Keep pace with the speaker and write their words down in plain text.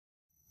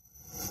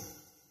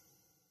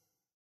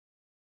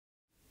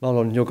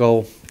Marlon, your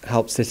goal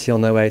helped City on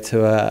their way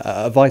to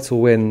a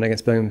vital win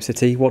against Birmingham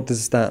City. What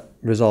does that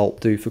result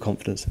do for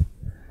confidence?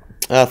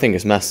 I think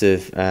it's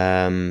massive.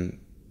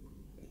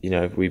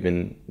 We've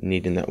been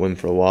needing that win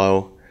for a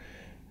while.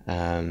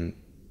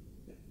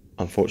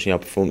 Unfortunately, our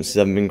performances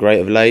haven't been great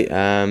of late,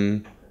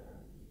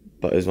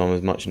 but this one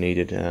was much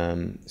needed,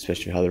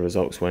 especially how the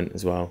results went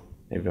as well.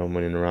 Everyone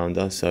winning around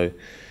us, so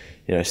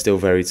it's still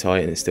very tight,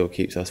 and it still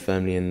keeps us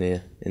firmly in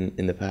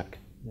the pack.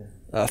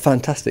 A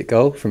fantastic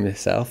goal from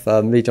yourself.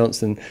 Lee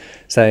Johnson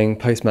saying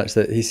post-match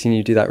that he's seen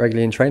you do that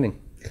regularly in training.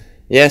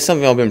 Yeah,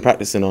 something I've been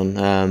practicing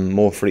on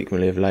more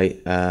frequently of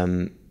late.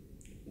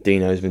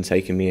 Dino's been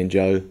taking me and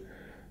Joe,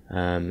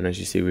 and as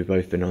you see, we've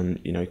both been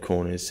on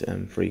corners,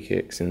 free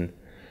kicks, and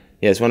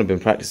yeah, it's one I've been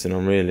practicing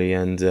on really.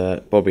 And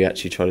Bobby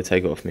actually tried to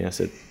take it off me. I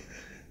said,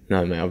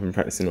 "No, mate, I've been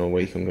practicing all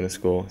week. I'm going to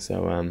score."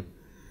 So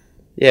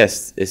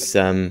yes, it's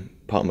part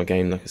of my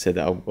game, like I said,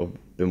 that I've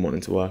been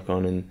wanting to work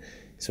on, and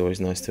it's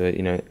always nice to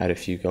add a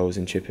few goals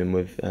and chip in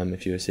with a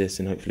few assists,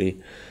 and hopefully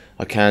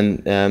I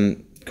can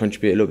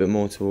contribute a little bit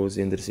more towards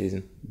the end of the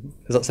season.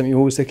 Is that something you're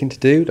always looking to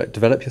do, like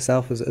develop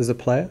yourself as a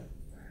player?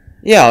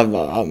 Yeah,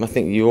 I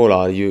think you all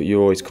are.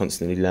 You're always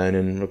constantly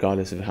learning,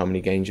 regardless of how many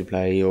games you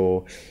play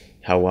or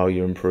how well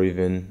you're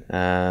improving.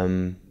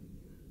 And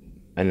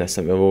that's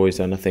something I've always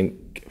done. I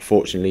think,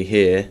 fortunately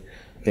here,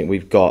 I think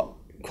we've got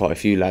quite a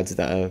few lads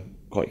that are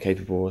quite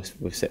capable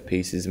with set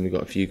pieces, and we've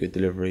got a few good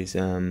deliveries.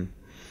 But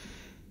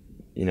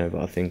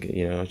I think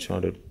I try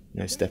to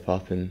step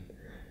up and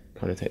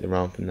kind of take the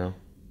round from now.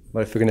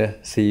 Well, if we're going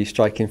to see you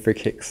striking free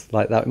kicks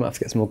like that, we might have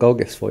to get some more goal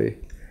gifts for you.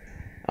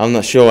 I'm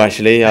not sure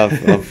actually. I've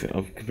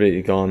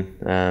completely gone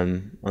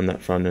on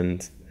that front,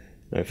 and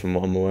from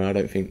what I'm aware, I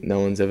don't think no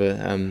one's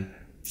ever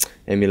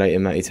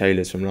emulating Matty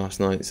Taylor's from last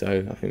night.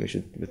 So I think we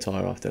should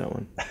retire after that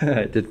one.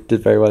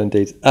 did very well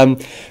indeed.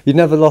 You've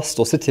never lost,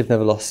 or City have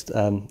never lost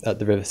at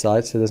the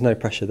Riverside, so there's no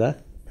pressure there.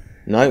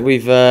 No,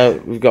 we've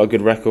got a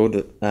good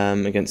record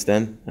against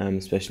them,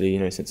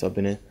 especially since I've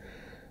been here.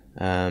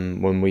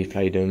 When we've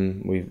played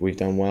them, we've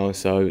done well.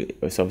 So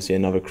it's obviously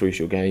another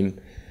crucial game.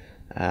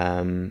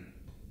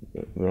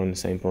 We're on the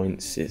same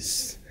points.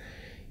 It's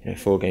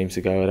 4 games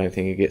to go. I don't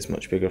think it gets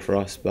much bigger for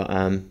us, but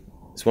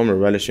it's one we're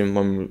relishing,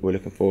 one we're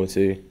looking forward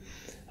to.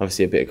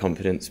 Obviously, a bit of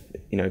confidence,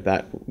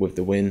 back with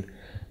the win.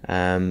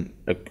 A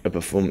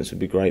performance would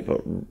be great,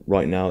 but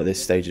right now at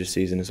this stage of the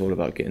season, it's all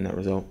about getting that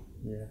result.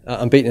 Yeah.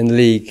 Unbeaten in the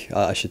league,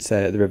 I should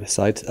say, at the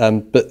Riverside.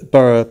 But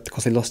Borough, of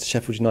course, they lost to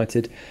Sheffield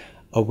United.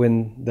 A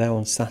win there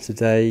on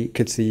Saturday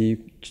could see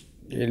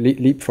you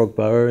leapfrog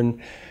Borough,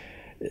 and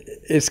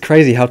it's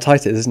crazy how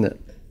tight it is, isn't it?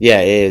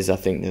 Yeah, it is. I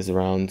think there's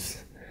around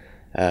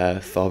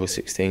 5 or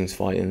 6 teams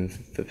fighting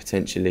for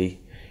potentially,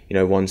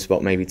 one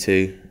spot, maybe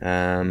 2.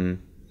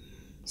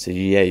 So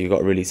yeah, you've got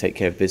to really take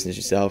care of business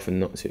yourself,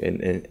 and not to.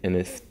 And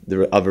if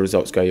the other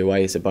results go your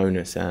way, it's a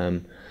bonus.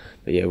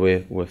 But yeah,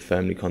 we're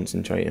firmly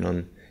concentrating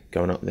on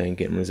going up there and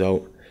getting a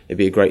result. It'd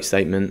be a great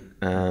statement.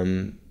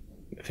 I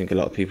think a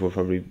lot of people have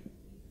probably,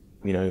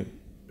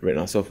 written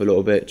us off a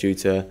little bit due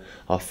to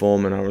our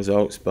form and our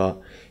results,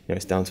 but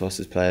it's down to us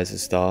as players,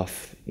 as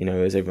staff,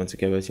 as everyone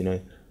together,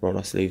 roll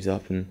our sleeves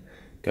up and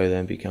go there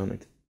and be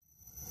counted.